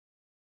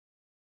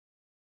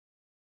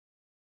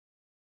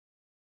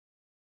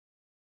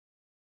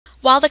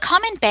While the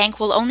comment bank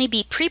will only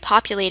be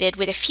pre-populated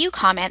with a few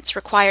comments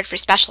required for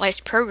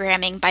specialized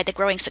programming by the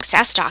Growing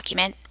Success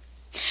document,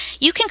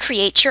 you can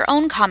create your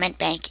own comment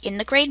bank in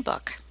the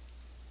gradebook.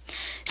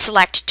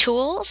 Select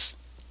Tools,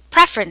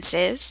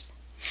 Preferences,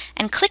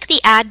 and click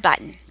the Add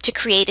button to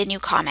create a new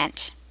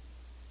comment.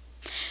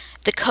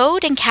 The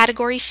code and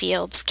category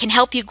fields can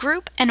help you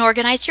group and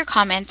organize your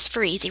comments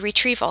for easy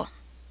retrieval.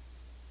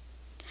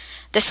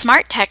 The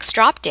Smart Text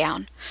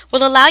drop-down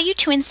will allow you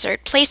to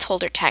insert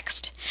placeholder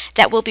text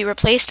that will be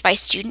replaced by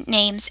student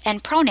names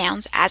and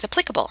pronouns as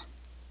applicable.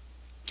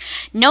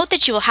 Note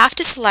that you will have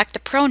to select the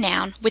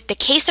pronoun with the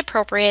case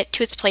appropriate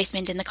to its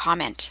placement in the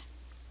comment.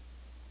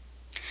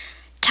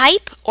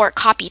 Type or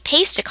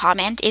copy-paste a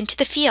comment into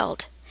the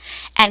field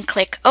and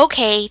click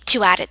OK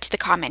to add it to the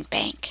comment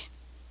bank.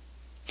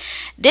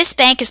 This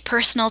bank is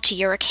personal to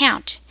your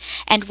account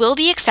and will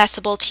be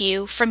accessible to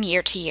you from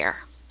year to year.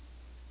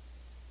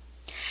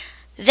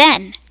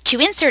 Then, to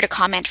insert a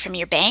comment from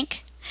your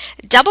bank,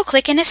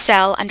 double-click in a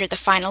cell under the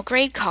Final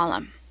Grade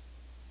column.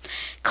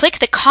 Click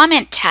the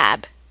Comment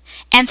tab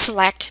and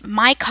select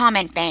My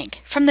Comment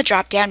Bank from the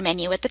drop-down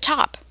menu at the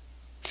top,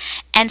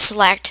 and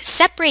select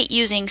Separate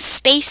using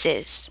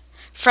spaces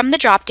from the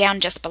drop-down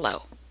just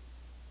below.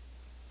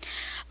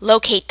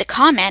 Locate the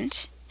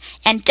comment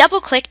and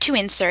double-click to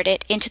insert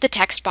it into the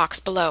text box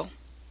below.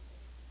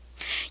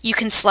 You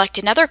can select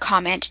another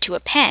comment to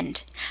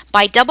append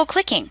by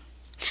double-clicking,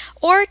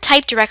 or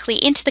type directly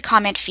into the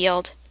comment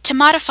field to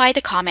modify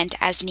the comment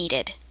as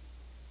needed.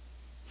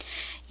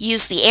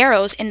 Use the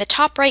arrows in the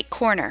top right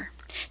corner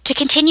to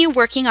continue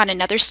working on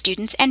another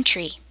student's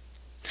entry,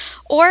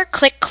 or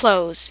click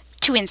Close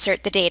to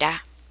insert the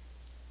data.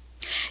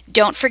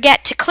 Don't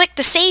forget to click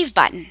the Save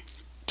button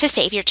to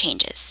save your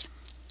changes.